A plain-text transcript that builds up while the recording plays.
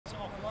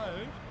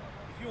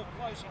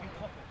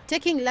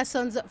Taking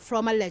lessons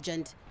from a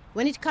legend.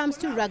 When it comes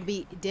to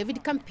rugby,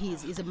 David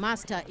Campese is a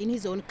master in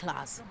his own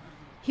class.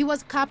 He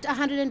was capped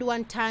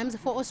 101 times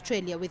for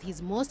Australia, with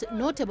his most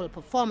notable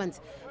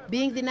performance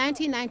being the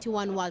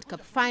 1991 World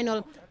Cup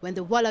final when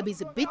the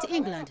Wallabies beat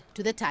England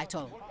to the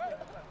title.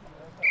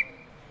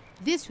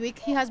 This week,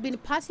 he has been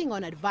passing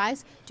on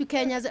advice to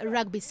Kenya's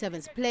Rugby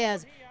Sevens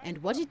players and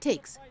what it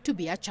takes to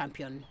be a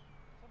champion.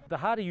 The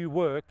harder you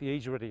work, the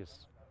easier it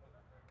is.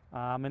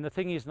 And the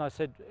thing is, and I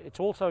said, it's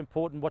also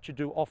important what you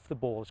do off the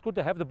ball. It's good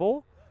to have the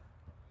ball,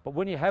 but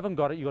when you haven't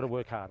got it, you've got to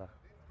work harder.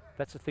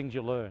 That's the things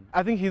you learn.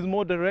 I think he's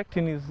more direct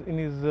in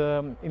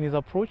his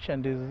approach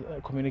and his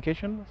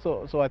communication.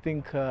 So I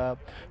think for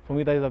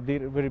me that is a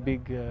very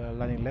big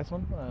learning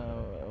lesson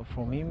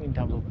from him in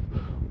terms of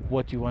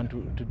what you want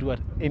to do at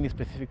any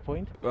specific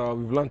point.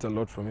 We've learned a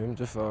lot from him,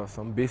 just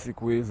some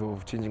basic ways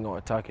of changing our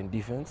attack and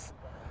defense.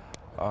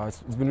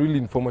 It's been really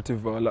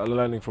informative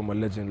learning from a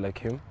legend like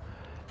him,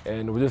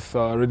 and we're just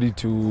ready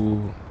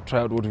to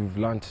try out what we've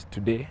learned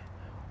today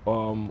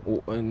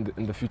in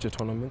the future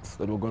tournaments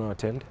that we're going to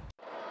attend.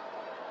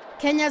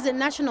 Kenya's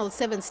national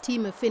sevens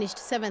team finished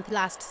 7th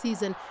last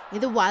season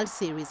in the World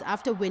Series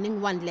after winning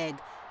one leg.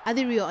 At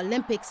the Rio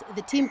Olympics,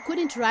 the team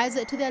couldn't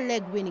rise to their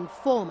leg-winning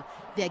form,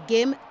 their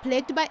game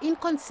plagued by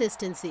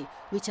inconsistency,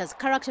 which has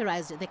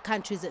characterized the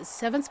country's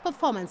sevens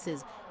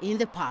performances in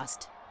the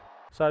past.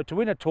 So to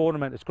win a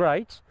tournament is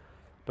great,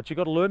 but you've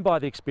got to learn by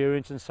the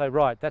experience and say,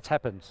 right, that's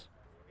happened.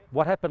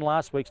 What happened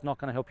last week's not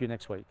going to help you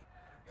next week.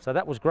 So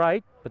that was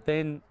great, but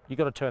then you've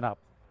got to turn up.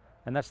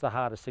 And that's the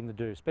hardest thing to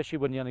do, especially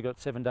when you only got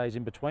 7 days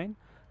in between,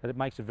 that it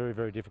makes it very,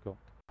 very difficult.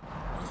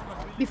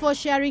 Before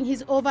sharing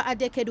his over a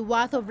decade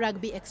worth of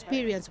rugby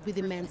experience with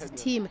the men's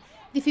team,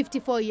 the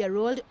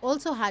 54-year-old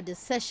also had a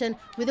session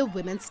with the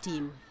women's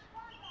team.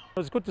 It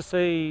was good to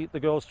see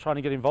the girls trying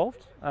to get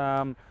involved.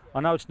 I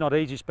know it's not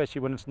easy, especially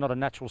when it's not a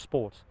natural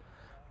sport,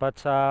 but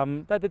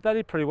they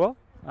did pretty well.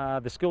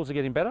 The skills are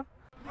getting better.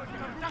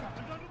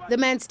 The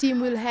men's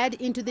team will head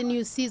into the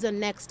new season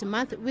next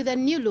month with a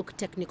new-look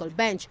technical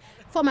bench.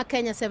 Former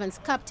Kenya Sevens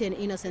captain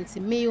Innocent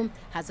Simiyu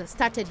has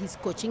started his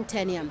coaching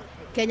tenure.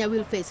 Kenya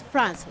will face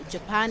France,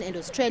 Japan and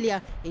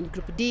Australia in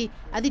Group D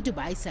at the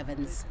Dubai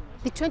Sevens.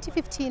 The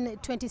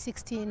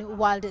 2015-2016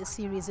 World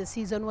Series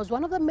season was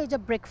one of the major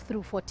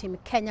breakthroughs for Team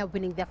Kenya,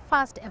 winning their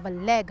first ever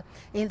leg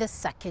in the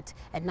circuit.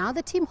 And now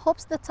the team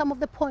hopes that some of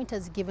the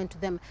pointers given to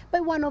them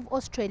by one of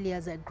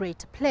Australia's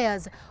great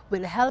players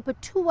will help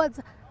towards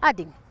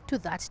adding to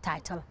that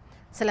title.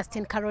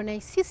 Celestine, Karoney,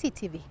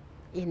 CCTV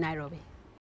in Nairobi.